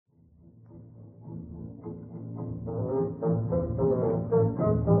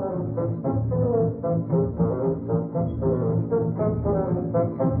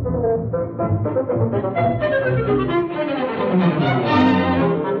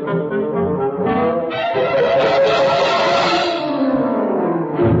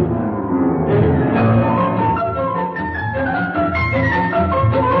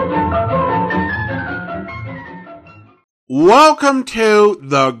Welcome to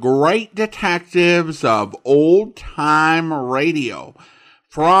the Great Detectives of Old Time Radio.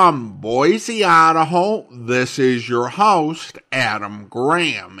 From Boise, Idaho, this is your host, Adam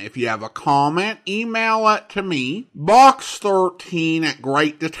Graham. If you have a comment, email it to me,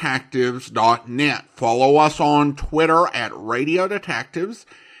 box13@greatdetectives.net. Follow us on Twitter at Radio Detectives,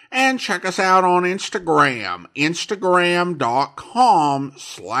 and check us out on Instagram,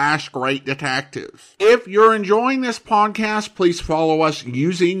 instagram.com/greatdetectives. If you're enjoying this podcast, please follow us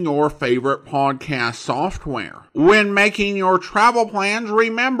using your favorite podcast software. When making your travel plans,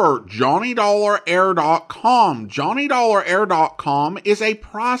 remember JohnnyDollarAir.com. JohnnyDollarAir.com is a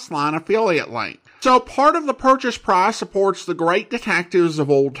Priceline affiliate link. So part of the purchase price supports the Great Detectives of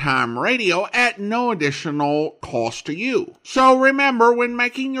Old Time Radio at no additional cost to you. So remember, when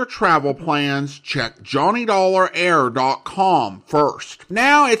making your travel plans, check JohnnyDollarAir.com first.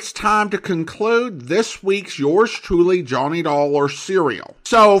 Now it's time to conclude this week's Yours Truly Johnny Dollar serial.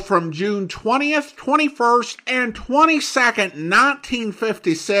 So from June 20th, 21st, and 22nd,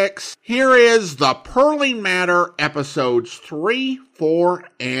 1956, here is The Pearling Matter, episodes 3, 4,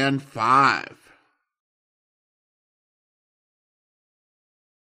 and 5.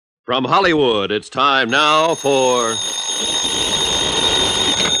 From Hollywood, it's time now for...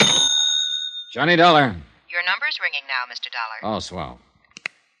 Johnny Dollar. Your number's ringing now, Mr. Dollar. Oh, swell.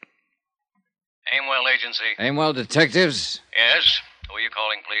 Aimwell Agency. Aimwell Detectives? Yes? Who are you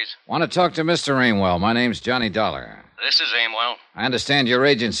calling, please? Want to talk to Mr. Aimwell. My name's Johnny Dollar. This is Aimwell. I understand your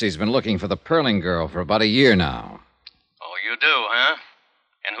agency's been looking for the Pearling girl for about a year now. Oh, you do, huh?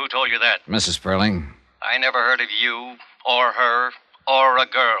 And who told you that? Mrs. Pearling. I never heard of you, or her, or a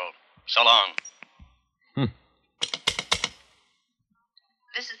girl. So long.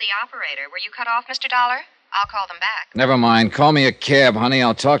 This is the operator. Were you cut off, Mr. Dollar? I'll call them back. Never mind. Call me a cab, honey.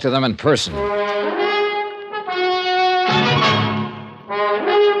 I'll talk to them in person.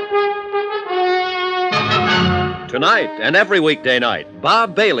 Tonight and every weekday night,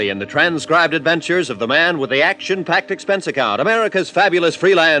 Bob Bailey in the transcribed adventures of the man with the action-packed expense account, America's fabulous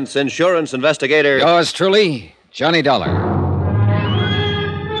freelance insurance investigator. Yours truly, Johnny Dollar.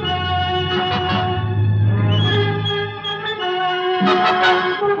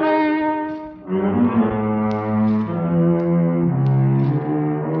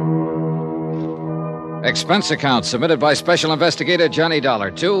 Expense account submitted by Special Investigator Johnny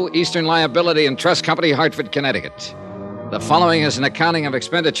Dollar to Eastern Liability and Trust Company, Hartford, Connecticut. The following is an accounting of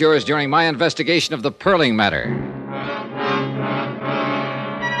expenditures during my investigation of the Pearling matter.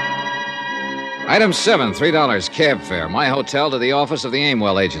 Item 7, $3 cab fare, my hotel to the office of the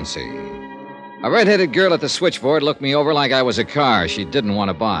Aimwell Agency. A red-headed girl at the switchboard looked me over like I was a car she didn't want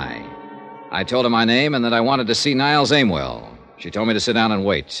to buy. I told her my name and that I wanted to see Niles Aimwell. She told me to sit down and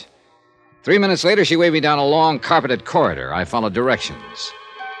wait. 3 minutes later, she waved me down a long, carpeted corridor. I followed directions.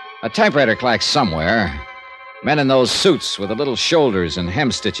 A typewriter clacked somewhere. Men in those suits with the little shoulders and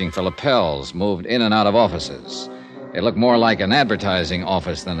hem stitching for lapels moved in and out of offices. It looked more like an advertising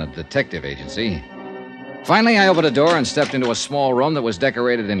office than a detective agency. Finally, I opened a door and stepped into a small room that was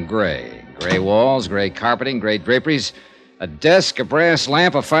decorated in gray. Gray walls, gray carpeting, gray draperies. A desk, a brass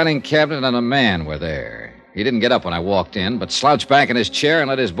lamp, a filing cabinet, and a man were there. He didn't get up when I walked in, but slouched back in his chair and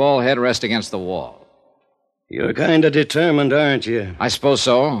let his bald head rest against the wall. You're kind of determined, aren't you? I suppose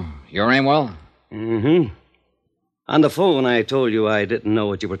so. You're Aimwell? Mm-hmm. On the phone, I told you I didn't know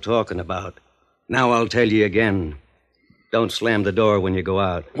what you were talking about. Now I'll tell you again. Don't slam the door when you go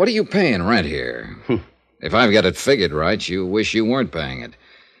out. What are you paying rent here? If I've got it figured right, you wish you weren't paying it.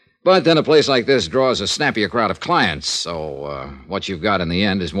 But then a place like this draws a snappier crowd of clients, so what you've got in the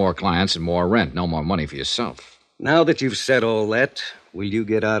end is more clients and more rent, no more money for yourself. Now that you've said all that, will you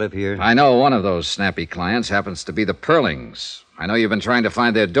get out of here? I know one of those snappy clients happens to be the Pearlings. I know you've been trying to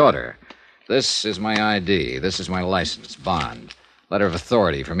find their daughter. This is my ID. This is my license, bond, letter of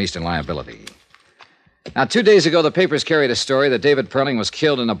authority from Eastern Liability. Now, 2 days ago, the papers carried a story that David Pearling was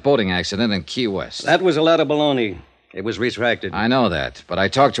killed in a boating accident in Key West. That was a lot of baloney. It was retracted. I know that, but I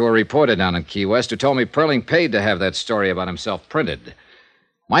talked to a reporter down in Key West who told me Pearling paid to have that story about himself printed.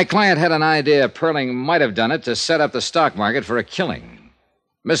 My client had an idea Pearling might have done it to set up the stock market for a killing.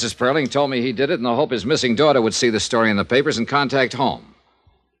 Mrs. Pearling told me he did it in the hope his missing daughter would see the story in the papers and contact home.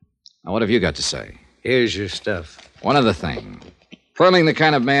 Now, what have you got to say? Here's your stuff. One other thing. Pearling the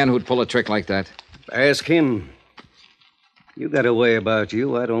kind of man who'd pull a trick like that? Ask him. You got a way about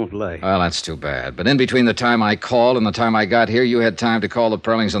you I don't like. Well, that's too bad. But in between the time I called and the time I got here, you had time to call the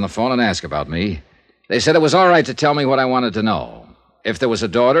Pearlings on the phone and ask about me. They said it was all right to tell me what I wanted to know. If there was a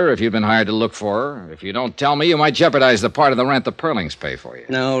daughter, if you'd been hired to look for her. If you don't tell me, you might jeopardize the part of the rent the Pearlings pay for you.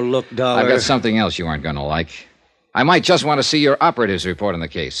 Now, look, Dollar. I've got something else you aren't going to like. I might just want to see your operative's report on the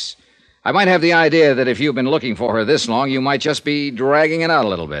case. I might have the idea that if you've been looking for her this long, you might just be dragging it out a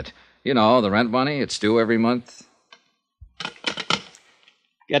little bit. You know, the rent money, it's due every month.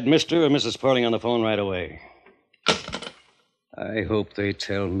 Get Mr. or Mrs. Perling on the phone right away. I hope they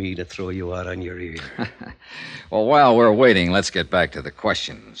tell me to throw you out on your ear. Well, while we're waiting, let's get back to the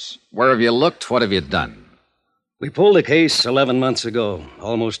questions. Where have you looked? What have you done? We pulled the case 11 months ago,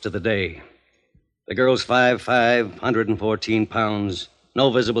 almost to the day. The girl's 5'5", 114 pounds,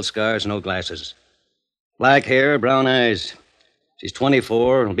 no visible scars, no glasses. Black hair, brown eyes. She's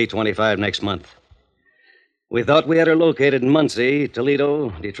 24, will be 25 next month. We thought we had her located in Muncie, Toledo,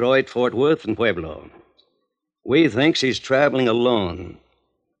 Detroit, Fort Worth, and Pueblo. We think she's traveling alone.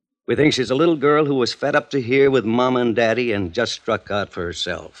 We think she's a little girl who was fed up to here with Mama and Daddy and just struck out for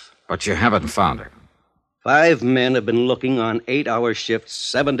herself. But you haven't found her. 5 men have been looking on 8-hour shifts,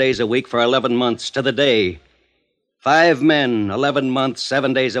 7 days a week for 11 months to the day. 5 men, 11 months,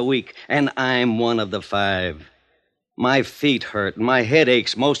 7 days a week, and I'm one of the 5. My feet hurt, and my head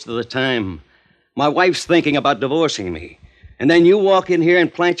aches most of the time. My wife's thinking about divorcing me. And then you walk in here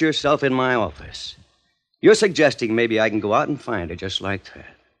and plant yourself in my office. You're suggesting maybe I can go out and find her just like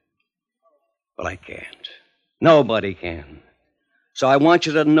that. Well, I can't. Nobody can. So I want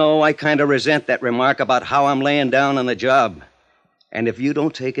you to know I kind of resent that remark about how I'm laying down on the job. And if you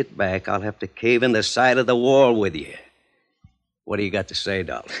don't take it back, I'll have to cave in the side of the wall with you. What do you got to say,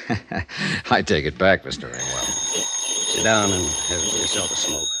 Dollar? I take it back, Mr. Ringwell. Sit down and have yourself a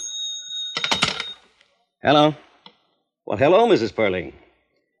smoke. Hello? Well, hello, Mrs. Perling.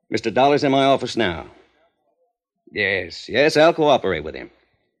 Mr. Dollar's in my office now. Yes, I'll cooperate with him.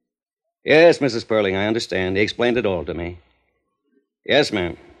 Yes, Mrs. Perling, I understand. He explained it all to me. Yes,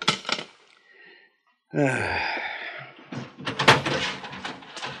 ma'am. The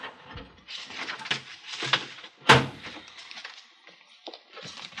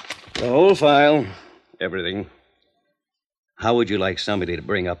whole file, everything. How would you like somebody to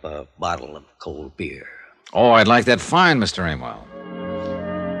bring up a bottle of cold beer? Oh, I'd like that fine, Mr. Amwell.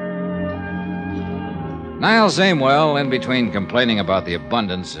 Niles Amwell, in between complaining about the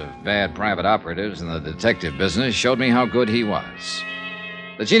abundance of bad private operatives in the detective business, showed me how good he was.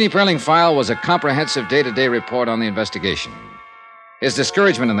 The Jeannie Perling file was a comprehensive day-to-day report on the investigation. His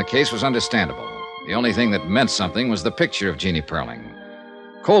discouragement in the case was understandable. The only thing that meant something was the picture of Jeannie Perling.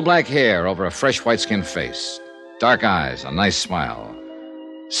 Coal black hair over a fresh white-skinned face. Dark eyes, a nice smile.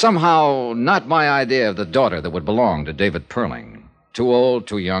 Somehow, not my idea of the daughter that would belong to David Perling. Too old,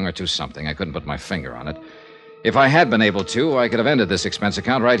 too young, or too something. I couldn't put my finger on it. If I had been able to, I could have ended this expense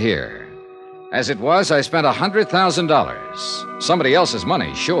account right here. As it was, I spent $100,000. Somebody else's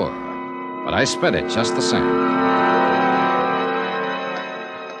money, sure. But I spent it just the same.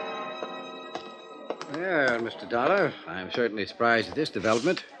 Well, Mr. Dollar, I'm certainly surprised at this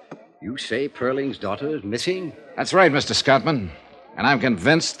development. You say Perling's daughter is missing? That's right, Mr. Scottman. And I'm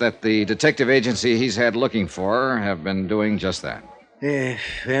convinced that the detective agency he's had looking for her have been doing just that. Well,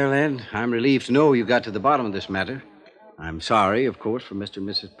 then, I'm relieved to know you got to the bottom of this matter. I'm sorry, of course, for Mr. and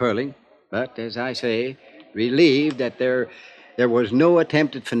Mrs. Perling, but, as I say, relieved that there was no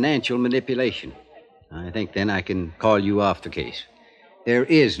attempt at financial manipulation. I think then I can call you off the case. There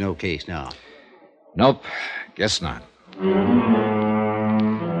is no case now. Nope, guess not.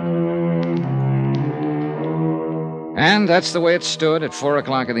 And that's the way it stood at 4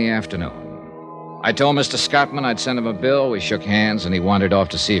 o'clock in the afternoon. I told Mr. Scottman I'd send him a bill. We shook hands, and he wandered off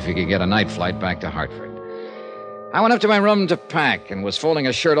to see if he could get a night flight back to Hartford. I went up to my room to pack and was folding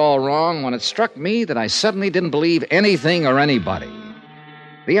a shirt all wrong when it struck me that I suddenly didn't believe anything or anybody.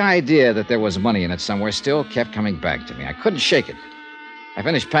 The idea that there was money in it somewhere still kept coming back to me. I couldn't shake it. I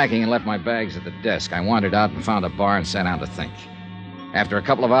finished packing and left my bags at the desk. I wandered out and found a bar and sat down to think. After a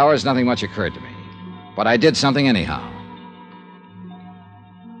couple of hours, nothing much occurred to me. But I did something anyhow.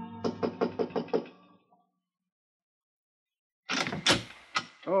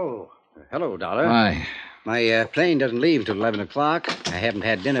 Oh, hello, Dollar. Why? My plane doesn't leave till 11 o'clock. I haven't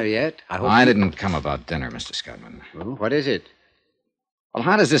had dinner yet. I didn't come about dinner, Mr. Scottman. Oh, what is it? Well,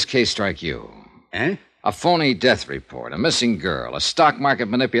 how does this case strike you? Eh? A phony death report, a missing girl, a stock market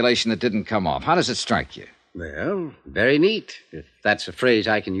manipulation that didn't come off. How does it strike you? Well, very neat, if that's a phrase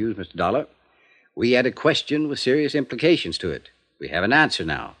I can use, Mr. Dollar. We had a question with serious implications to it. We have an answer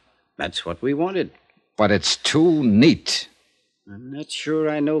now. That's what we wanted. But it's too neat. I'm not sure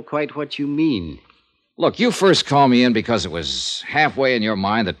I know quite what you mean. Look, you first called me in because it was halfway in your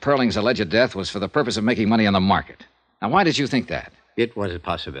mind that Perling's alleged death was for the purpose of making money on the market. Now, why did you think that? It was a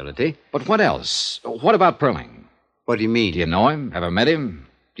possibility. But what else? What about Perling? What do you mean? Do you know him? Ever met him?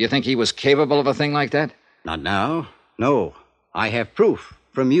 Do you think he was capable of a thing like that? Not now. No. I have proof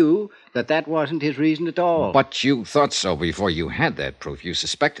from you that wasn't his reason at all. But you thought so before you had that proof. You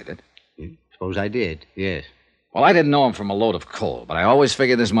suspected it. Suppose I did, yes. Well, I didn't know him from a load of coal, but I always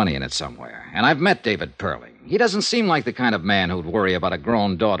figured there's money in it somewhere. And I've met David Perling. He doesn't seem like the kind of man who'd worry about a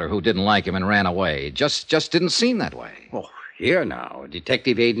grown daughter who didn't like him and ran away. Just didn't seem that way. Oh, here now. A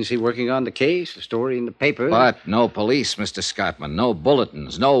detective agency working on the case, a story in the paper. But no police, Mr. Scottman. No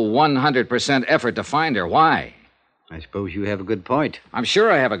bulletins. No 100% effort to find her. Why? I suppose you have a good point. I'm sure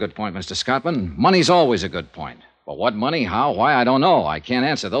I have a good point, Mr. Scottman. Money's always a good point. But what money, how, why, I don't know. I can't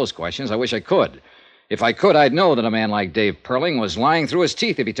answer those questions. I wish I could. If I could, I'd know that a man like Dave Perling was lying through his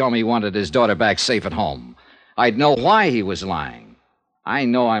teeth if he told me he wanted his daughter back safe at home. I'd know why he was lying. I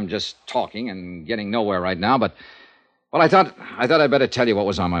know I'm just talking and getting nowhere right now, but I thought I'd better tell you what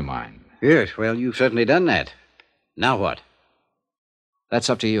was on my mind. Yes, well, you've certainly done that. Now what? That's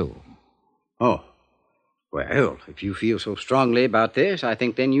up to you. Oh. Well, if you feel so strongly about this, I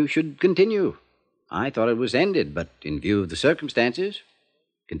think then you should continue. I thought it was ended, but in view of the circumstances,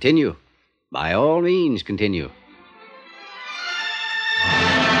 continue. By all means, continue.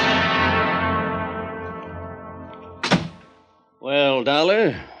 Well,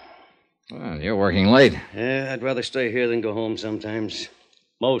 Dollar? Well, you're working late. Yeah, I'd rather stay here than go home sometimes.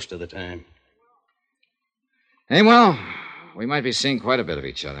 Most of the time. Hey, well, we might be seeing quite a bit of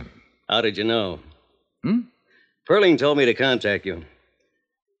each other. How did you know? Perling told me to contact you.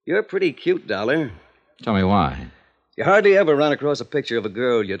 You're pretty cute, Dollar. Tell me why. You hardly ever run across a picture of a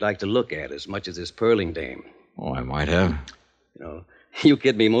girl you'd like to look at as much as this Perling dame. Oh, I might have. You know, you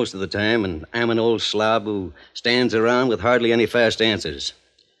kid me most of the time, and I'm an old slob who stands around with hardly any fast answers.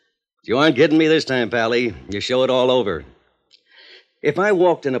 But you aren't kidding me this time, Pally. You show it all over. If I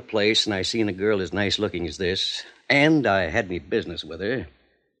walked in a place and I seen a girl as nice looking as this, and I had any business with her,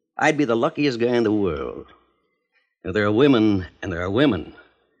 I'd be the luckiest guy in the world. Now, there are women and there are women.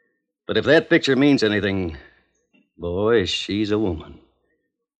 But if that picture means anything, boy, she's a woman.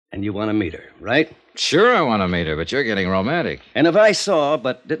 And you want to meet her, right? Sure I want to meet her, but you're getting romantic. And if I saw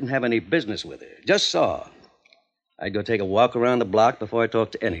but didn't have any business with her, just saw, I'd go take a walk around the block before I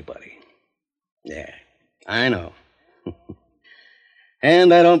talked to anybody. Yeah, I know.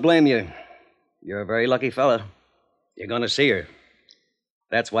 And I don't blame you. You're a very lucky fella. You're going to see her.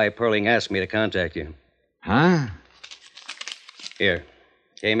 That's why Perling asked me to contact you. Huh? Here.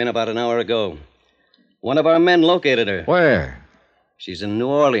 Came in about an hour ago. One of our men located her. Where? She's in New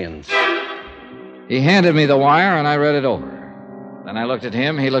Orleans. He handed me the wire, and I read it over. Then I looked at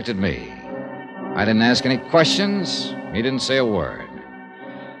him, he looked at me. I didn't ask any questions. He didn't say a word.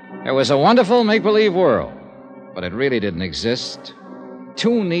 It was a wonderful make-believe world, but it really didn't exist.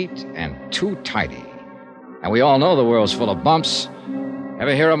 Too neat and too tidy. And we all know the world's full of bumps.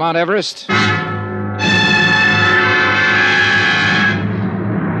 Ever hear of Mount Everest?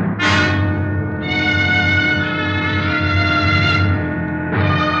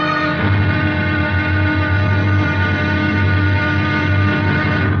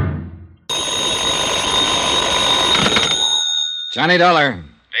 Johnny Dollar.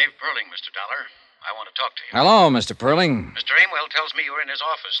 Dave Perling, Mr. Dollar. I want to talk to you. Hello, Mr. Perling. Mr. Aimwell tells me you're in his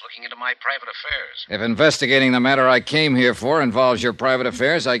office looking into my private affairs. If investigating the matter I came here for involves your private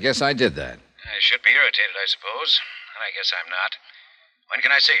affairs, I guess I did that. I should be irritated, I suppose. And I guess I'm not. When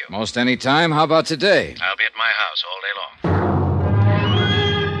can I see you? Most any time. How about today? I'll be at my house all day long.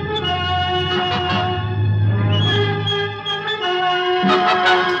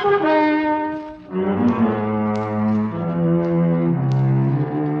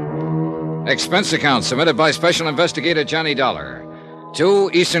 Expense account submitted by Special Investigator Johnny Dollar to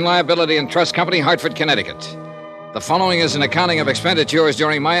Eastern Liability and Trust Company, Hartford, Connecticut. The following is an accounting of expenditures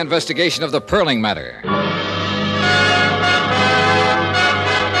during my investigation of the Perling matter.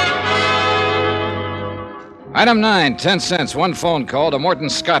 Item 9, 10 cents, one phone call to Morton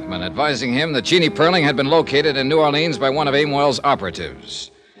Scottman advising him that Jeannie Perling had been located in New Orleans by one of Aimwell's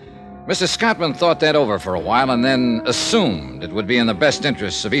operatives. Mr. Scottman thought that over for a while and then assumed it would be in the best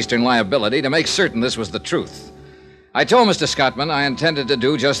interests of Eastern Liability to make certain this was the truth. I told Mr. Scottman I intended to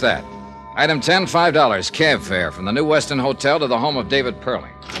do just that. Item 10, $5, cab fare from the New Weston Hotel to the home of David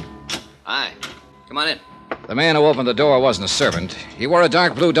Perling. Hi. Come on in. The man who opened the door wasn't a servant. He wore a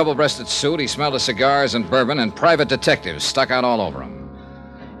dark blue double-breasted suit. He smelled of cigars and bourbon, and private detectives stuck out all over him.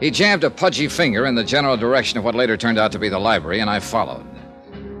 He jammed a pudgy finger in the general direction of what later turned out to be the library, and I followed.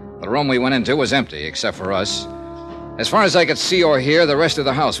 The room we went into was empty, except for us. As far as I could see or hear, the rest of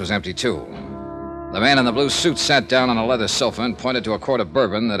the house was empty, too. The man in the blue suit sat down on a leather sofa and pointed to a quart of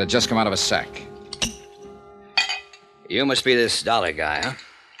bourbon that had just come out of a sack. You must be this Dollar guy, huh?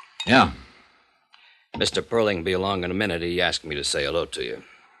 Yeah. Mr. Perling will be along in a minute. He asked me to say hello to you.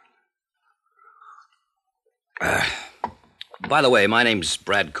 By the way, my name's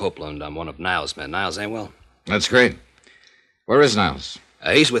Brad Copeland. I'm one of Niles' men. Niles Amwell? That's great. Where is Niles?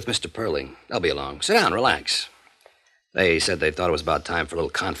 He's with Mr. Perling. They'll be along. Sit down, relax. They said they thought it was about time for a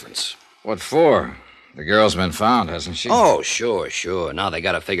little conference. What for? The girl's been found, hasn't she? Oh, sure. Now they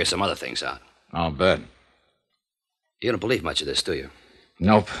got to figure some other things out. I'll bet. You don't believe much of this, do you?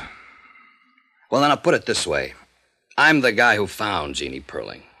 Nope. Well, then I'll put it this way. I'm the guy who found Jeannie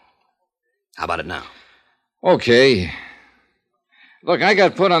Perling. How about it now? Okay. Look, I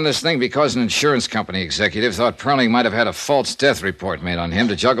got put on this thing because an insurance company executive thought Perling might have had a false death report made on him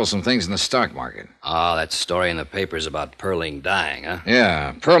to juggle some things in the stock market. Oh, that story in the papers about Perling dying, huh?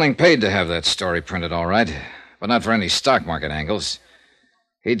 Yeah, Perling paid to have that story printed, all right, but not for any stock market angles.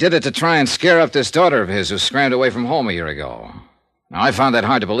 He did it to try and scare up this daughter of his who scrambled away from home a year ago. Now, I found that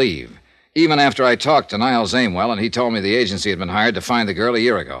hard to believe, even after I talked to Niles Amwell and he told me the agency had been hired to find the girl a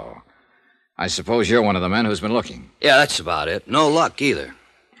year ago. I suppose you're one of the men who's been looking. Yeah, that's about it. No luck, either.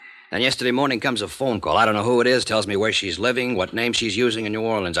 Then yesterday morning comes a phone call. I don't know who it is, tells me where she's living, what name she's using in New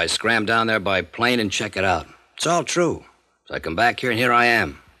Orleans. I scram down there by plane and check it out. It's all true. So I come back here, and here I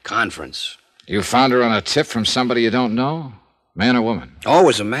am. Conference. You found her on a tip from somebody you don't know? Man or woman?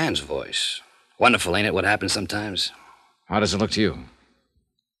 Always a man's voice. Wonderful, ain't it, what happens sometimes? How does it look to you?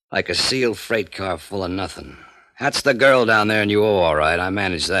 Like a sealed freight car full of nothing. That's the girl down there in UO, all right. I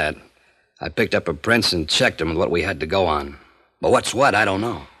managed that. I picked up her prints and checked them with what we had to go on. But what's what, I don't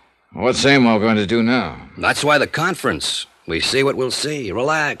know. What's Amwell going to do now? That's why the conference. We see what we'll see.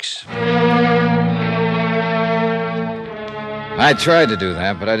 Relax. I tried to do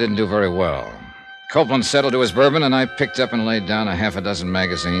that, but I didn't do very well. Copeland settled to his bourbon, and I picked up and laid down a half a dozen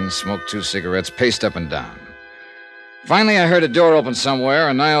magazines, smoked 2 cigarettes, paced up and down. Finally, I heard a door open somewhere,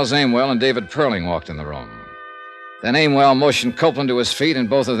 and Niles Amwell and David Perling walked in the room. Then Amwell motioned Copeland to his feet, and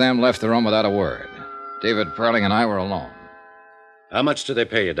both of them left the room without a word. David Perling and I were alone. How much do they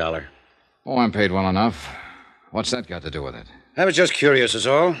pay you, Dollar? Oh, I'm paid well enough. What's that got to do with it? I was just curious, is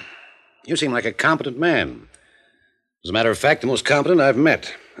all. You seem like a competent man. As a matter of fact, the most competent I've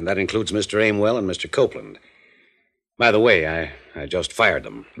met, and that includes Mr. Amwell and Mr. Copeland. By the way, I just fired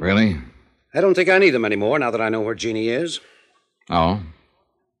them. Really? I don't think I need them anymore now that I know where Jeannie is. Oh?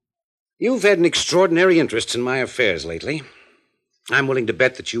 You've had an extraordinary interest in my affairs lately. I'm willing to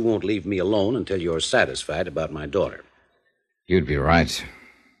bet that you won't leave me alone until you're satisfied about my daughter. You'd be right.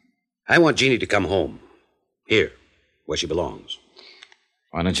 I want Jeannie to come home. Here, where she belongs.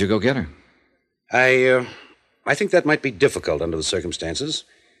 Why don't you go get her? I think that might be difficult under the circumstances.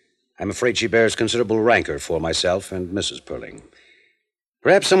 I'm afraid she bears considerable rancor for myself and Mrs. Perling.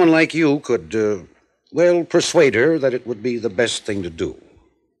 Perhaps someone like you could, persuade her that it would be the best thing to do.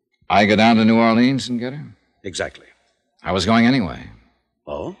 I go down to New Orleans and get her? Exactly. I was going anyway.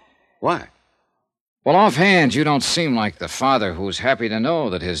 Oh? Why? Well, offhand, you don't seem like the father who's happy to know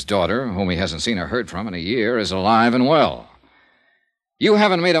that his daughter, whom he hasn't seen or heard from in a year, is alive and well. You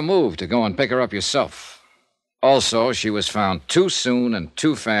haven't made a move to go and pick her up yourself. Also, she was found too soon and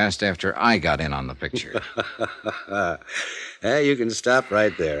too fast after I got in on the picture. You can stop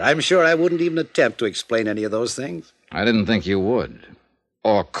right there. I'm sure I wouldn't even attempt to explain any of those things. I didn't think you would.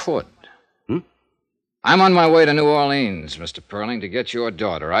 Or could. I'm on my way to New Orleans, Mr. Perling, to get your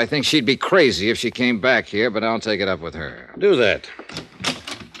daughter. I think she'd be crazy if she came back here, but I'll take it up with her. Do that.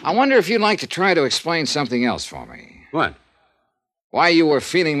 I wonder if you'd like to try to explain something else for me. What? Why you were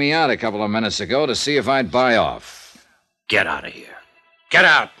feeling me out a couple of minutes ago to see if I'd buy off. Get out of here. Get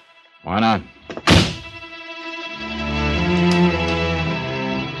out. Why not?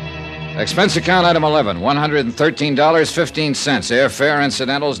 Expense account item 11, $113.15. Airfare,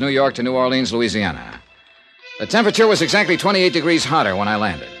 incidentals, New York to New Orleans, Louisiana. The temperature was exactly 28 degrees hotter when I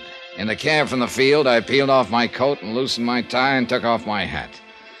landed. In the cab from the field, I peeled off my coat and loosened my tie and took off my hat.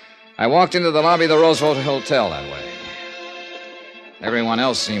 I walked into the lobby of the Roosevelt Hotel that way. Everyone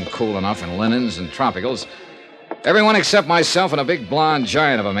else seemed cool enough in linens and tropicals. Everyone except myself and a big blonde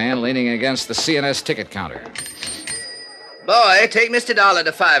giant of a man leaning against the CNS ticket counter. Boy, take Mr. Dollar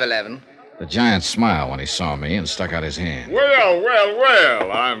to 511. The giant smiled when he saw me and stuck out his hand.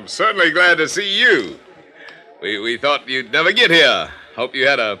 Well, I'm certainly glad to see you. We thought you'd never get here. Hope you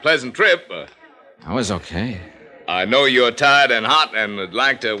had a pleasant trip. I was okay. I know you're tired and hot and would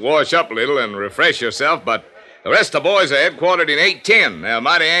like to wash up a little and refresh yourself, but the rest of the boys are headquartered in 810. They're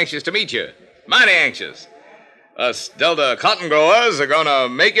mighty anxious to meet you. Mighty anxious. Us Delta cotton growers are going to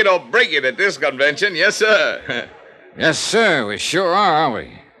make it or break it at this convention. Yes, sir. Yes, sir. We sure are, aren't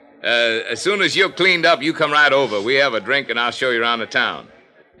we? As soon as you're cleaned up, you come right over. We have a drink, and I'll show you around the town.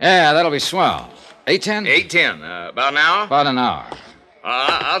 Yeah, that'll be swell. 8:10? 8:10. About an hour? About an hour.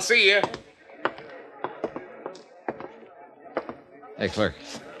 I'll see you. Hey, clerk.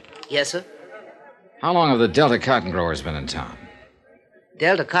 Yes, sir? How long have the Delta cotton growers been in town?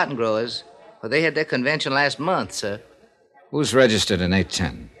 Delta cotton growers? Well, they had their convention last month, sir. Who's registered in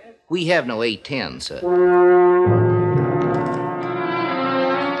 810? We have no 810, sir.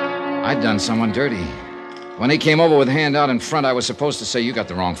 I'd done someone dirty. When he came over with a hand out in front, I was supposed to say, "You got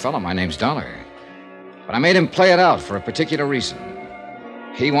the wrong fellow. My name's Dollar." But I made him play it out for a particular reason.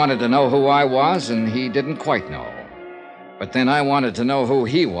 He wanted to know who I was, and he didn't quite know. But then I wanted to know who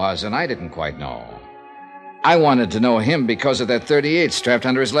he was, and I didn't quite know. I wanted to know him because of that .38 strapped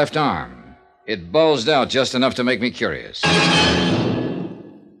under his left arm. It bulged out just enough to make me curious.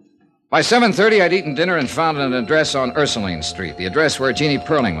 By 7:30, I'd eaten dinner and found an address on Ursuline Street, the address where Jeannie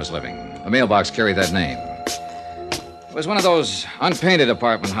Perling was living. The mailbox carried that name. It was one of those unpainted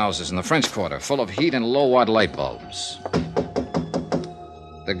apartment houses in the French Quarter, full of heat and low-watt light bulbs.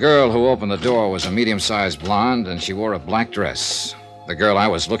 The girl who opened the door was a medium-sized blonde, and she wore a black dress. The girl I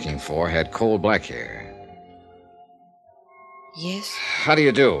was looking for had coal black hair. Yes? How do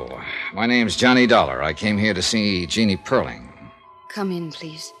you do? My name's Johnny Dollar. I came here to see Jeannie Perling. Come in,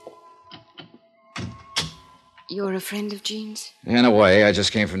 please. You're a friend of Jean's? In a way, I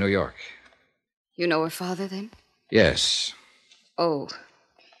just came from New York. You know her father, then? Yes. Oh.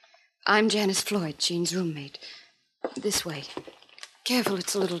 I'm Janice Floyd, Jean's roommate. This way. Careful,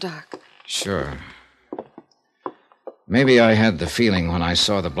 it's a little dark. Sure. Maybe I had the feeling when I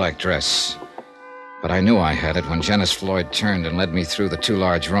saw the black dress. But I knew I had it when Janice Floyd turned and led me through the 2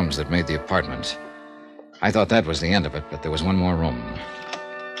 large rooms that made the apartment. I thought that was the end of it, but there was one more room.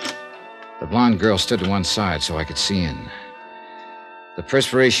 The blonde girl stood to one side so I could see in. The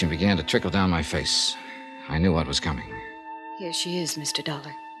perspiration began to trickle down my face. I knew what was coming. Here she is, Mr.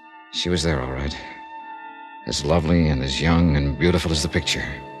 Dollar. She was there, all right. As lovely and as young and beautiful as the picture.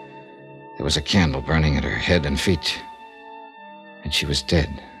 There was a candle burning at her head and feet. And she was dead.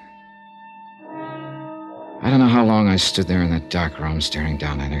 I don't know how long I stood there in that dark room staring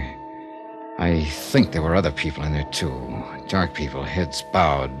down at her. I think there were other people in there, too. Dark people, heads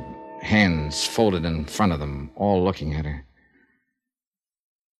bowed, hands folded in front of them, all looking at her.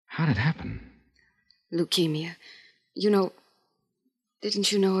 How did it happen? Leukemia. You know,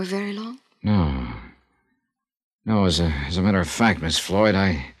 didn't you know her very long? No. No, as a matter of fact, Miss Floyd,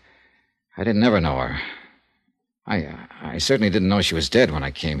 I didn't ever know her. I certainly didn't know she was dead when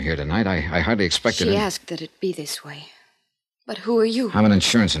I came here tonight. I hardly expected She asked that it be this way. But who are you? I'm an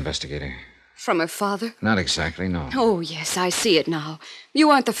insurance investigator. From her father? Not exactly, no. Oh, yes, I see it now. You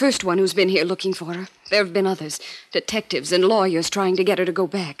aren't the first one who's been here looking for her. There have been others. Detectives and lawyers trying to get her to go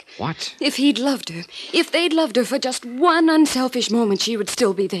back. What? If he'd loved her, if they'd loved her for just one unselfish moment, she would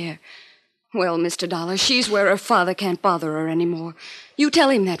still be there. Well, Mr. Dollar, she's where her father can't bother her anymore. You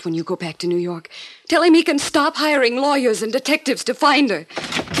tell him that when you go back to New York. Tell him he can stop hiring lawyers and detectives to find her.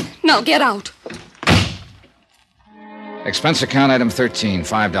 Now, get out. Expense account item 13,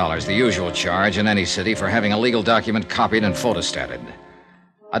 $5, the usual charge in any city for having a legal document copied and photostated.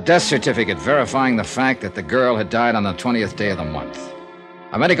 A death certificate verifying the fact that the girl had died on the 20th day of the month.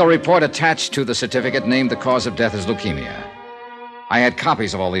 A medical report attached to the certificate named the cause of death as leukemia. I had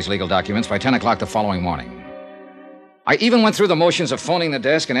copies of all these legal documents by 10 o'clock the following morning. I even went through the motions of phoning the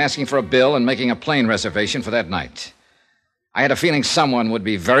desk and asking for a bill and making a plane reservation for that night. I had a feeling someone would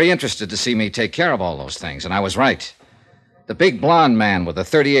be very interested to see me take care of all those things, and I was right. The big blonde man with the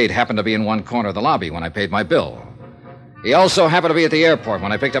 .38 happened to be in one corner of the lobby when I paid my bill. He also happened to be at the airport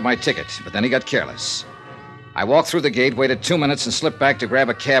when I picked up my ticket, but then he got careless. I walked through the gate, waited 2 minutes, and slipped back to grab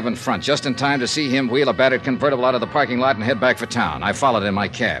a cab in front, just in time to see him wheel a battered convertible out of the parking lot and head back for town. I followed in my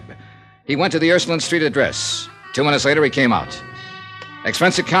cab. He went to the Ursuline Street address. 2 minutes later, he came out.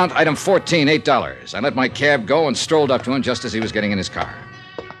 Expense account, item 14, $8. I let my cab go and strolled up to him just as he was getting in his car.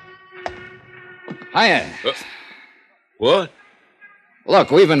 Hiya. What?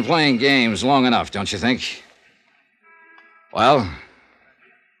 Look, we've been playing games long enough, don't you think? Well?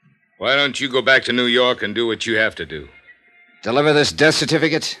 Why don't you go back to New York and do what you have to do? Deliver this death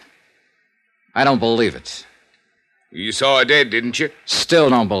certificate? I don't believe it. You saw her dead, didn't you? Still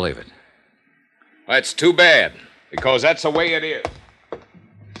don't believe it. That's too bad, because that's the way it is.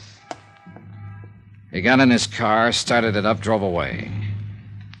 He got in his car, started it up, drove away.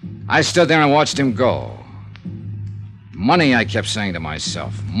 I stood there and watched him go. Money, I kept saying to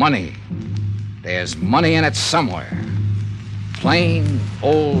myself. Money. There's money in it somewhere. Plain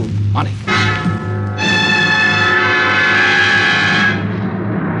old money.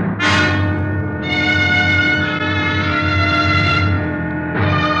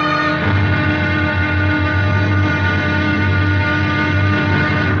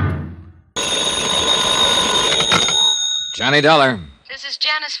 Johnny Dollar. This is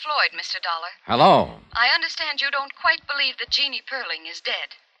Janice Floyd, Mr. Dollar. Hello. I understand you don't quite believe that Jeannie Perling is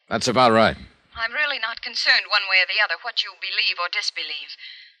dead. That's about right. I'm really not concerned one way or the other what you believe or disbelieve.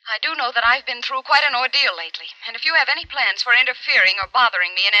 I do know that I've been through quite an ordeal lately, and if you have any plans for interfering or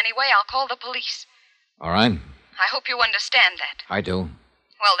bothering me in any way, I'll call the police. All right. I hope you understand that. I do.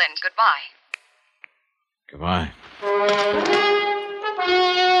 Well then, goodbye. Goodbye.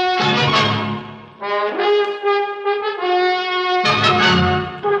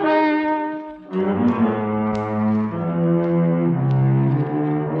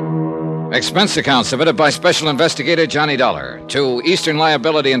 Expense account submitted by Special Investigator Johnny Dollar to Eastern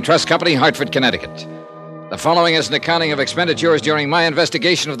Liability and Trust Company, Hartford, Connecticut. The following is an accounting of expenditures during my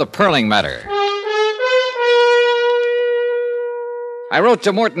investigation of the Perling matter. I wrote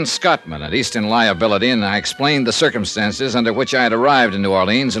to Morton Scottman at Eastern Liability, and I explained the circumstances under which I had arrived in New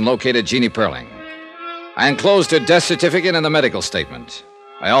Orleans and located Jeannie Perling. I enclosed her death certificate and the medical statement.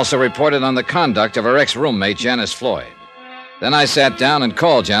 I also reported on the conduct of her ex-roommate, Janice Floyd. Then I sat down and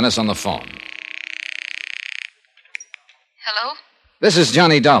called Janice on the phone. Hello? This is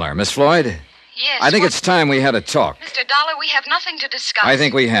Johnny Dollar, Miss Floyd. Yes. I think it's time we had a talk. Mr. Dollar, we have nothing to discuss. I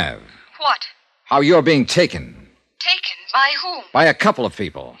think we have. What? How you're being taken. Taken? By whom? By a couple of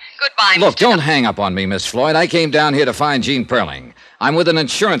people. Goodbye, Look, Mr. don't hang up on me, Miss Floyd. I came down here to find Jean Perling. I'm with an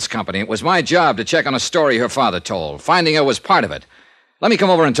insurance company. It was my job to check on a story her father told. Finding her was part of it. Let me come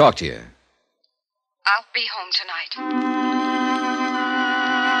over and talk to you. I'll be home tonight.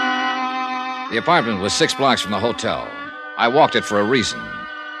 The apartment was 6 blocks from the hotel. I walked it for a reason.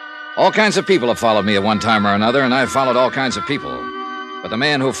 All kinds of people have followed me at one time or another, and I've followed all kinds of people. But the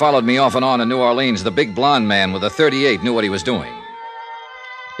man who followed me off and on in New Orleans, the big blonde man with the .38, knew what he was doing.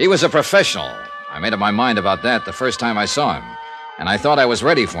 He was a professional. I made up my mind about that the first time I saw him, and I thought I was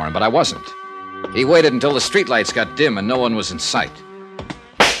ready for him, but I wasn't. He waited until the streetlights got dim and no one was in sight.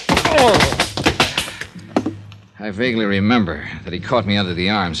 Oh! I vaguely remember that he caught me under the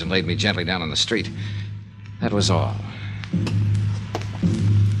arms and laid me gently down on the street. That was all.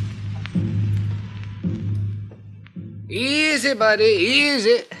 Easy, buddy,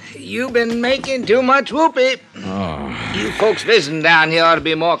 easy. You've been making too much whoopee. Oh. You folks visiting down here ought to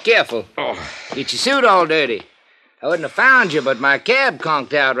be more careful. Oh. Get your suit all dirty. I wouldn't have found you, but my cab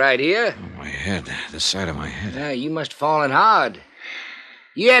conked out right here. Oh, my head. The side of my head. You must have fallen hard.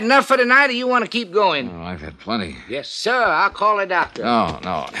 You had enough for tonight, or you want to keep going? Oh, I've had plenty. Yes, sir. I'll call a doctor.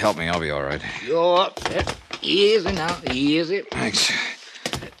 No. Help me. I'll be all right. You're upset. Easy now. Easy. Thanks.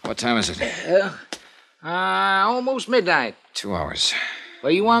 What time is it? Almost midnight. 2 hours.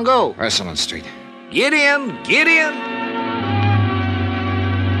 Where you want to go? Ursuline Street. Get in. Get in.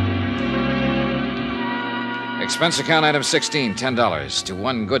 Expense account item 16, $10 to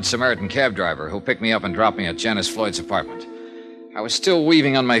one Good Samaritan cab driver who picked me up and dropped me at Janice Floyd's apartment. I was still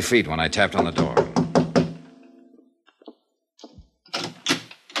weaving on my feet when I tapped on the door.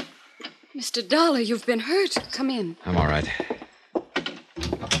 Mr. Dollar, you've been hurt. Come in. I'm all right.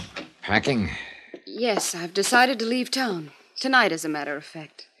 Packing? Yes, I've decided to leave town. Tonight, as a matter of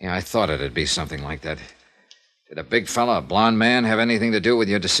fact. Yeah, I thought it'd be something like that. Did a big fella, a blonde man, have anything to do with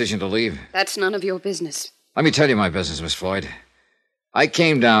your decision to leave? That's none of your business. Let me tell you my business, Miss Floyd. I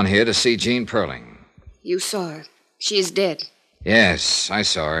came down here to see Jean Perling. You saw her. She is dead. Yes, I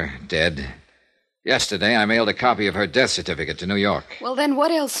saw her, dead. Yesterday, I mailed a copy of her death certificate to New York. Well, then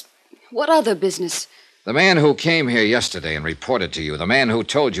what else? What other business? The man who came here yesterday and reported to you, the man who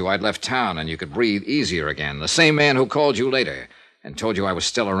told you I'd left town and you could breathe easier again, the same man who called you later and told you I was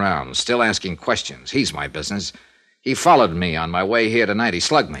still around, still asking questions. He's my business. He followed me on my way here tonight. He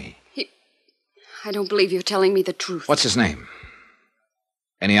slugged me. I don't believe you're telling me the truth. What's his name?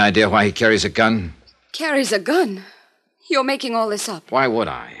 Any idea why he carries a gun? Carries a gun? You're making all this up. Why would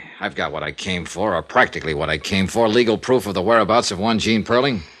I? I've got what I came for, or practically what I came for, legal proof of the whereabouts of one Jean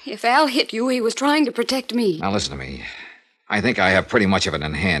Perling. If Al hit you, he was trying to protect me. Now listen to me. I think I have pretty much of it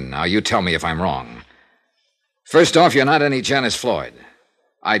in hand. Now you tell me if I'm wrong. First off, you're not any Janice Floyd.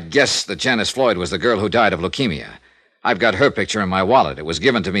 I'd guess that Janice Floyd was the girl who died of leukemia. I've got her picture in my wallet. It was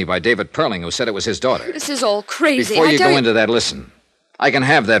given to me by David Perling, who said it was his daughter. This is all crazy. Before you go into that, listen. I can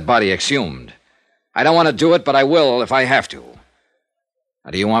have that body exhumed. I don't want to do it, but I will if I have to.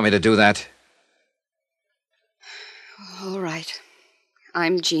 Now, do you want me to do that? All right.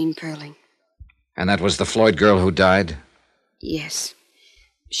 I'm Jean Perling. And that was the Floyd girl who died? Yes.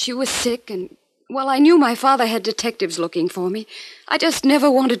 She was sick, and, well, I knew my father had detectives looking for me. I just never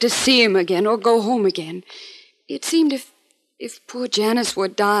wanted to see him again or go home again. It seemed if poor Janice were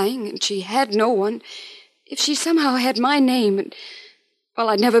dying and she had no one, if she somehow had my name, and, well,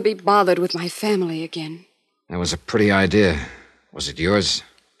 I'd never be bothered with my family again. That was a pretty idea. Was it yours?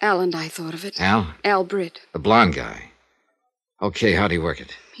 Al and I thought of it. Al? Al Britt. The blonde guy. Okay, how'd he work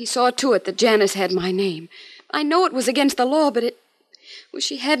it? He saw to it that Janice had my name. I know it was against the law, but well,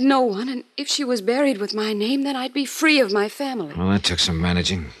 she had no one, and if she was buried with my name, then I'd be free of my family. Well, that took some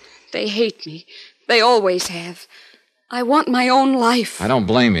managing. They hate me. They always have. I want my own life. I don't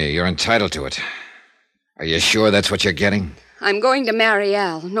blame you. You're entitled to it. Are you sure that's what you're getting? I'm going to marry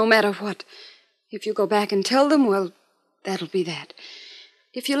Al, no matter what. If you go back and tell them, well, that'll be that.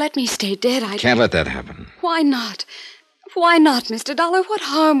 If you let me stay dead, I can't let that happen. Why not? Why not, Mr. Dollar? What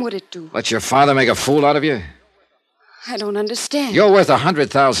harm would it do? Let your father make a fool out of you? I don't understand. You're worth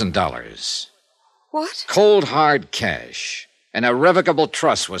 $100,000. What? Cold, hard cash. An irrevocable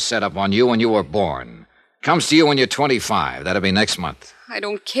trust was set up on you when you were born. Comes to you when you're 25. That'll be next month. I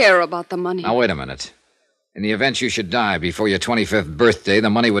don't care about the money. Now, wait a minute. In the event you should die before your 25th birthday, the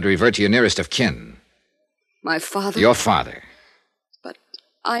money would revert to your nearest of kin. My father? Your father. But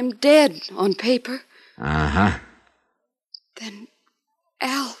I'm dead on paper. Uh-huh. Then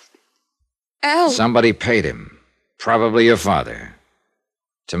Al... Somebody paid him. Probably your father.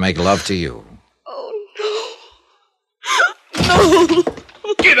 To make love to you. Oh, no. No.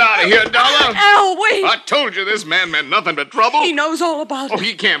 Get out of here, Dollar! Al, wait! I told you this man meant nothing but trouble. He knows all about it. Oh,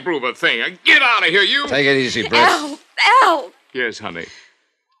 he can't prove a thing. Get out of here, you! Take it easy, Britt. Al! Yes, honey.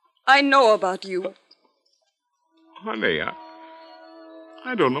 I know about you. Honey,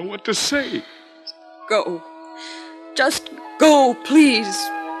 I don't know what to say. Go. Just go, please.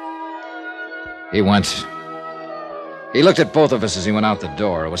 He went. He looked at both of us as he went out the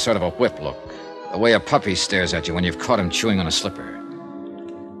door. It was sort of a whip look. The way a puppy stares at you when you've caught him chewing on a slipper.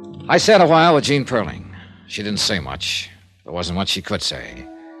 I sat a while with Jean Perling. She didn't say much. There wasn't much she could say.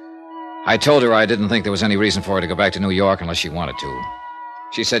 I told her I didn't think there was any reason for her to go back to New York unless she wanted to.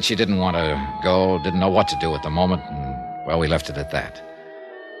 She said she didn't want to go, didn't know what to do at the moment, and, well, we left it at that.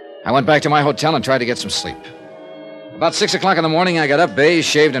 I went back to my hotel and tried to get some sleep. About 6 o'clock in the morning, I got up, bathed,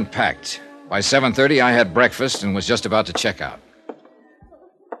 shaved, and packed. By 7:30, I had breakfast and was just about to check out.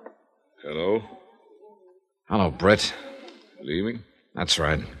 Hello? Hello, Britt. Leaving? That's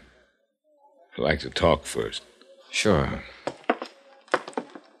right. I'd like to talk first. Sure.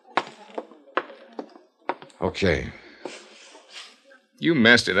 Okay. You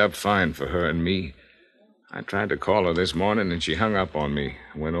messed it up fine for her and me. I tried to call her this morning, and she hung up on me.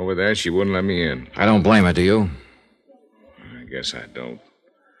 I went over there, she wouldn't let me in. I don't blame her, do you? I guess I don't.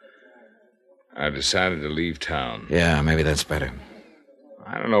 I've decided to leave town. Yeah, maybe that's better.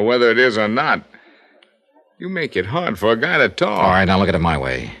 I don't know whether it is or not. You make it hard for a guy to talk. All right, now look at it my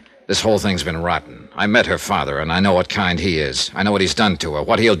way. This whole thing's been rotten. I met her father, and I know what kind he is. I know what he's done to her,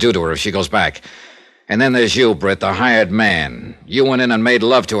 what he'll do to her if she goes back. And then there's you, Britt, the hired man. You went in and made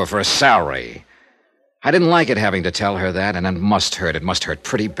love to her for a salary. I didn't like it having to tell her that, and it must hurt. It must hurt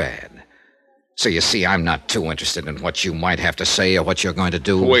pretty bad. So you see, I'm not too interested in what you might have to say or what you're going to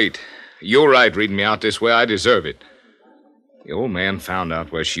do. Wait. You're right reading me out this way. I deserve it. The old man found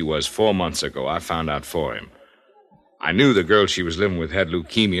out where she was 4 months ago. I found out for him. I knew the girl she was living with had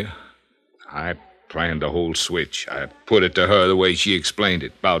leukemia. I planned the whole switch. I put it to her the way she explained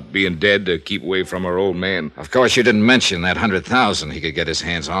it, about being dead to keep away from her old man. Of course, you didn't mention that $100,000 he could get his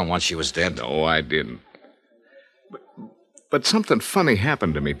hands on once she was dead. No, I didn't. But something funny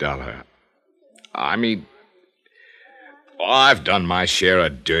happened to me, Dollar. I mean, I've done my share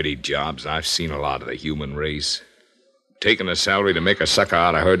of dirty jobs. I've seen a lot of the human race. Taking a salary to make a sucker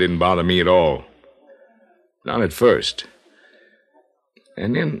out of her didn't bother me at all. Not at first.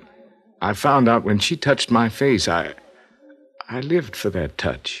 And then I found out when she touched my face, I lived for that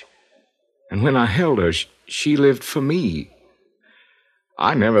touch. And when I held her, she lived for me.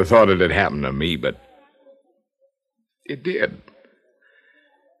 I never thought it had happened to me, but it did.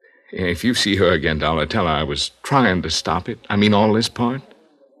 If you see her again, Dollar, tell her I was trying to stop it. I mean, all this part.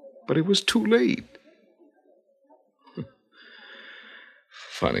 But it was too late.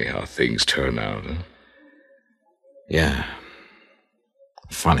 Funny how things turn out, huh? Yeah.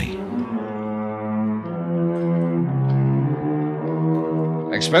 Funny.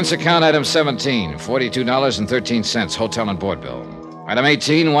 Expense account item 17, $42.13, hotel and board bill. Item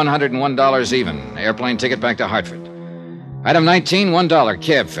 18, $101 even, airplane ticket back to Hartford. Item 19, $1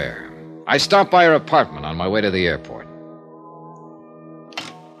 cab fare. I stopped by her apartment on my way to the airport.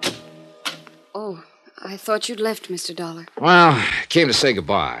 Oh, I thought you'd left, Mr. Dollar. Well, came to say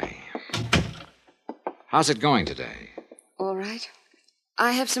goodbye. How's it going today? All right.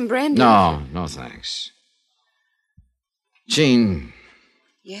 I have some brandy. No thanks. Jean.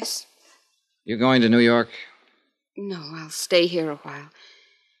 Yes? You going to New York? No, I'll stay here a while.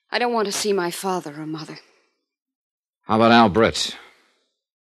 I don't want to see my father or mother. How about Al Britt?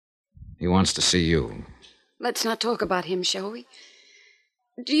 He wants to see you. Let's not talk about him, shall we?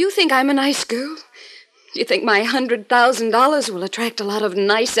 Do you think I'm a nice girl? Do you think my $100,000 will attract a lot of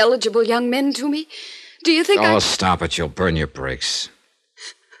nice, eligible young men to me? Do you think Oh, stop it. You'll burn your brakes.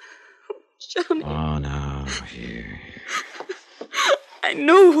 Johnny. Oh, no. Here. I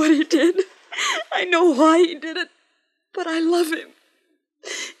know what he did. I know why he did it. But I love him.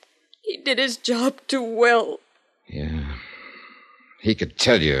 He did his job too well. Yeah. He could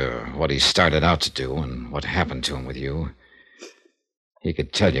tell you what he started out to do and what happened to him with you. He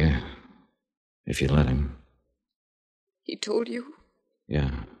could tell you if you let him. He told you?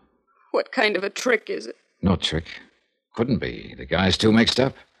 Yeah. What kind of a trick is it? No trick. Couldn't be. The guy's too mixed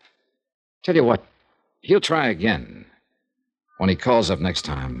up. Tell you what, he'll try again. When he calls up next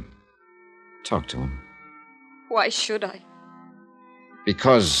time, talk to him. Why should I?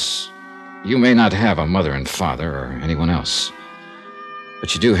 Because you may not have a mother and father or anyone else,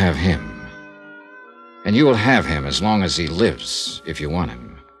 but you do have him. And you will have him as long as he lives, if you want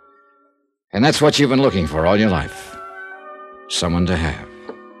him. And that's what you've been looking for all your life. Someone to have.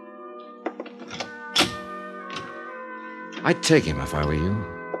 I'd take him if I were you.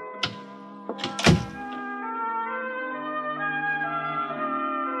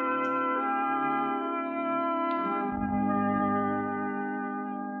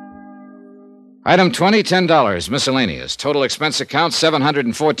 Item 20, $10. Miscellaneous. Total expense account,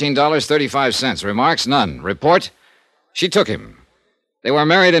 $714.35. Remarks, none. Report? She took him. They were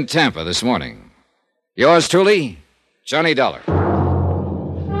married in Tampa this morning. Yours truly, Johnny Dollar.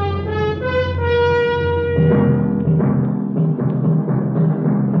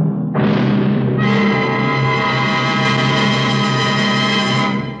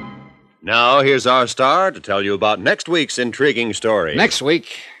 Now, here's our star to tell you about next week's intriguing story. Next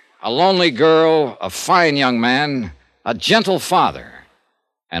week, a lonely girl, a fine young man, a gentle father,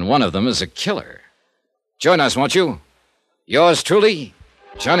 and one of them is a killer. Join us, won't you? Yours truly,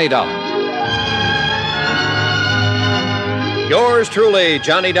 Johnny Dollar. Yours truly,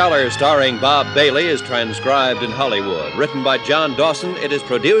 Johnny Dollar, starring Bob Bailey, is transcribed in Hollywood. Written by John Dawson, it is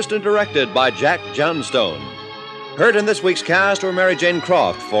produced and directed by Jack Johnstone. Heard in this week's cast were Mary Jane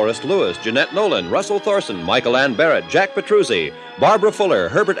Croft, Forrest Lewis, Jeanette Nolan, Russell Thorson, Michael Ann Barrett, Jack Petruzzi, Barbara Fuller,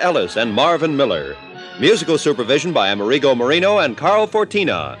 Herbert Ellis, and Marvin Miller. Musical supervision by Amerigo Marino and Carl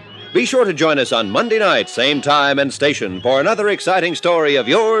Fortina. Be sure to join us on Monday night, same time and station, for another exciting story of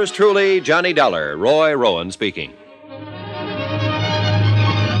yours truly, Johnny Dollar. Roy Rowan speaking.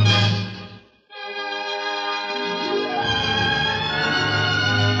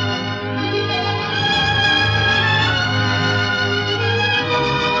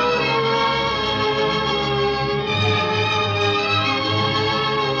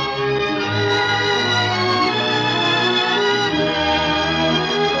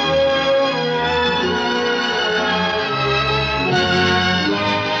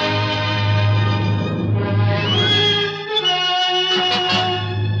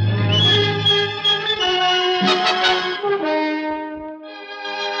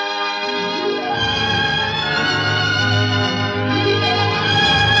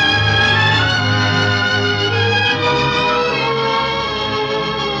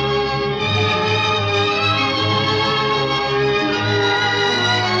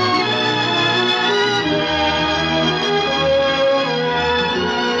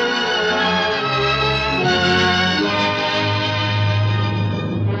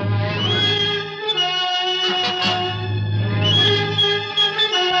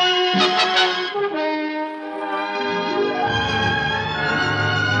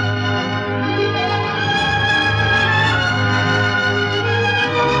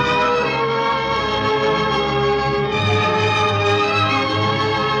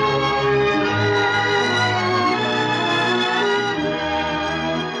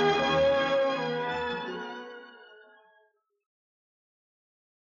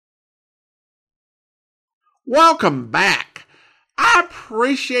 Welcome back. I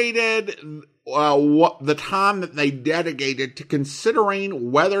appreciated what the time that they dedicated to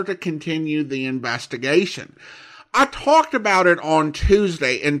considering whether to continue the investigation. I talked about it on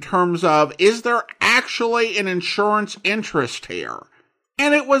Tuesday in terms of, is there actually an insurance interest here?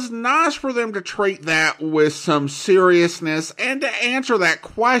 And it was nice for them to treat that with some seriousness and to answer that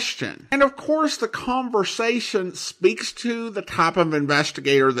question. And of course, the conversation speaks to the type of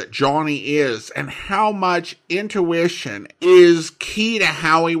investigator that Johnny is and how much intuition is key to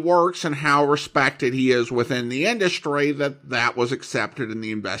how he works and how respected he is within the industry, that was accepted in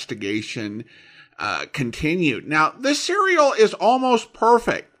the investigation continued. Now, this serial is almost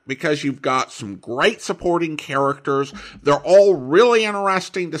perfect because you've got some great supporting characters. They're all really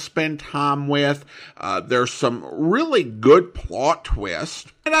interesting to spend time with. There's some really good plot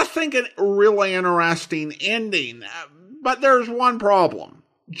twists, and I think a really interesting ending. But there's one problem.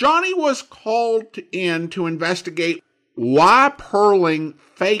 Johnny was called in to investigate why Perling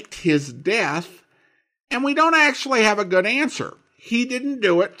faked his death, and we don't actually have a good answer. He didn't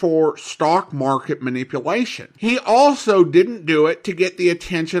do it for stock market manipulation. He also didn't do it to get the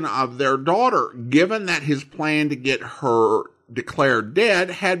attention of their daughter, given that his plan to get her declared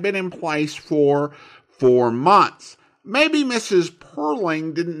dead had been in place for 4 months. Maybe Mrs.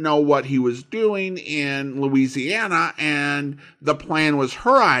 Perling didn't know what he was doing in Louisiana, and the plan was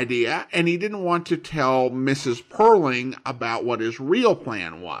her idea, and he didn't want to tell Mrs. Perling about what his real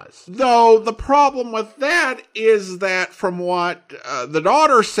plan was. Though the problem with that is that from what the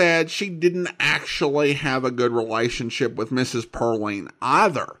daughter said, she didn't actually have a good relationship with Mrs. Perling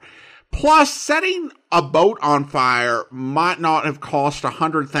either. Plus, setting a boat on fire might not have cost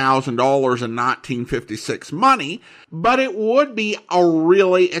 $100,000 in 1956 money, but it would be a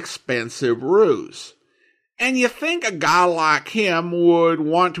really expensive ruse. And you think a guy like him would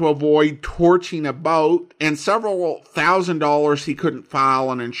want to avoid torching a boat and several $1,000s he couldn't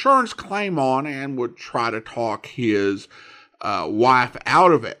file an insurance claim on, and would try to talk his wife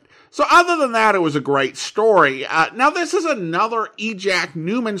out of it. So other than that, it was a great story. Now, this is another E. Jack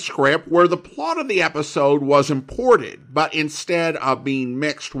Newman script where the plot of the episode was imported, but instead of being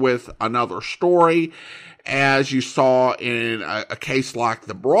mixed with another story, as you saw in a case like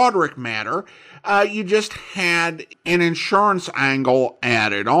the Broderick matter, you just had an insurance angle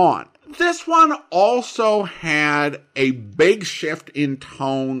added on. This one also had a big shift in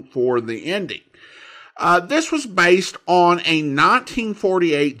tone for the ending. This was based on a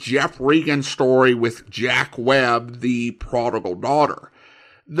 1948 Jeff Regan story with Jack Webb, the prodigal daughter.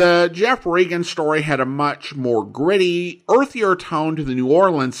 The Jeff Regan story had a much more gritty, earthier tone to the New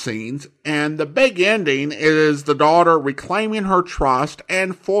Orleans scenes, and the big ending is the daughter reclaiming her trust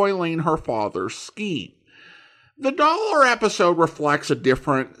and foiling her father's scheme. The Dollar episode reflects a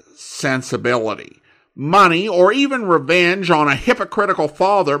different sensibility. Money, or even revenge on a hypocritical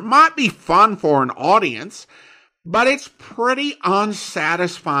father, might be fun for an audience, but it's pretty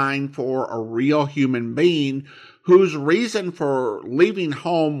unsatisfying for a real human being whose reason for leaving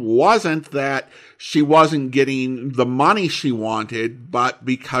home wasn't that she wasn't getting the money she wanted, but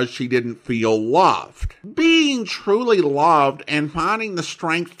because she didn't feel loved. Being truly loved and finding the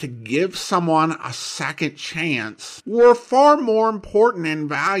strength to give someone a second chance were far more important and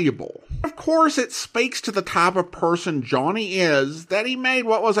valuable. Of course, it speaks to the type of person Johnny is that he made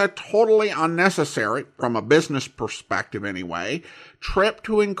what was a totally unnecessary, from a business perspective anyway, trip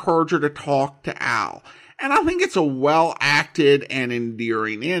to encourage her to talk to Al. And I think it's a well-acted and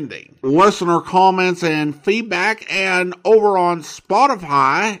endearing ending. Listener comments and feedback, and over on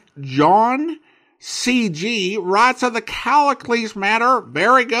Spotify, John CG writes of the Callicles matter,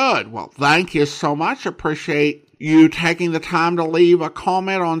 very good. Well, thank you so much. Appreciate you taking the time to leave a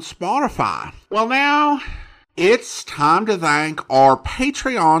comment on Spotify. Well, now it's time to thank our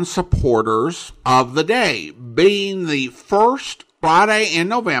Patreon supporters of the day. Being the first Friday in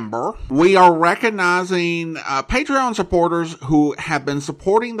November, we are recognizing Patreon supporters who have been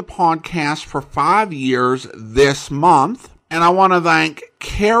supporting the podcast for 5 years this month. And I want to thank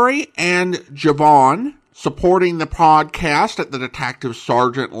Carrie and Javon, supporting the podcast at the Detective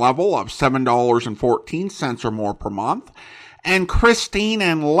Sergeant level of $7.14 or more per month. And Christine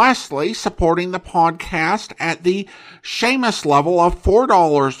and Leslie, supporting the podcast at the Seamus level of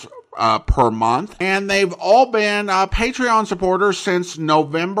 $4 per month, and they've all been Patreon supporters since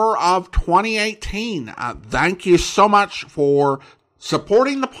November of 2018. Thank you so much for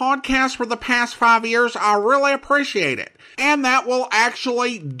supporting the podcast for the past 5 years. I really appreciate it. And that will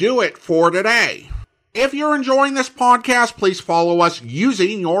actually do it for today. If you're enjoying this podcast, please follow us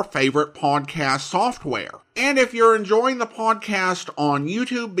using your favorite podcast software. And if you're enjoying the podcast on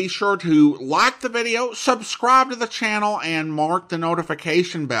YouTube, be sure to like the video, subscribe to the channel, and mark the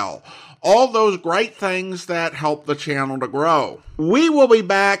notification bell. All those great things that help the channel to grow. We will be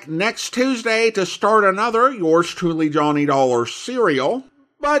back next Tuesday to start another Yours Truly Johnny Dollar serial.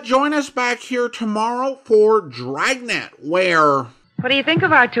 But join us back here tomorrow for Dragnet, where... What do you think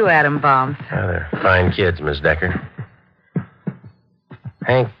of our two atom bombs? Oh, they're fine kids, Miss Decker.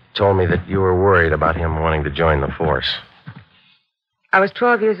 Hank told me that you were worried about him wanting to join the force. I was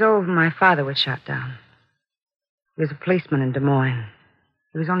 12 years old when my father was shot down. He was a policeman in Des Moines.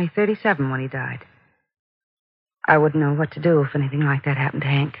 He was only 37 when he died. I wouldn't know what to do if anything like that happened to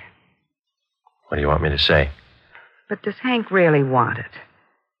Hank. What do you want me to say? But does Hank really want it?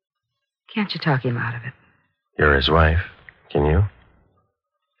 Can't you talk him out of it? You're his wife. Can you?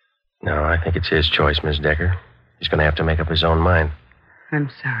 No, I think it's his choice, Miss Decker. He's going to have to make up his own mind. I'm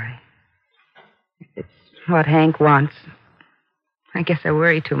sorry. It's what Hank wants. I guess I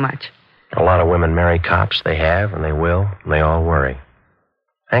worry too much. A lot of women marry cops. They have, and they will, and they all worry.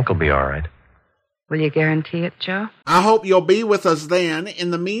 Hank will be all right. Will you guarantee it, Joe? I hope you'll be with us then.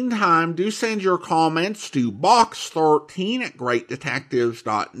 In the meantime, do send your comments to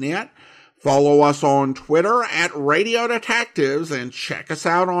box13@greatdetectives.net. Follow us on Twitter @Radio Detectives and check us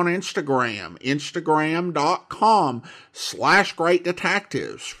out on Instagram, instagram.com/Great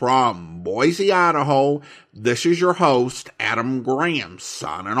Detectives. From Boise, Idaho, this is your host, Adam Graham,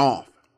 signing off.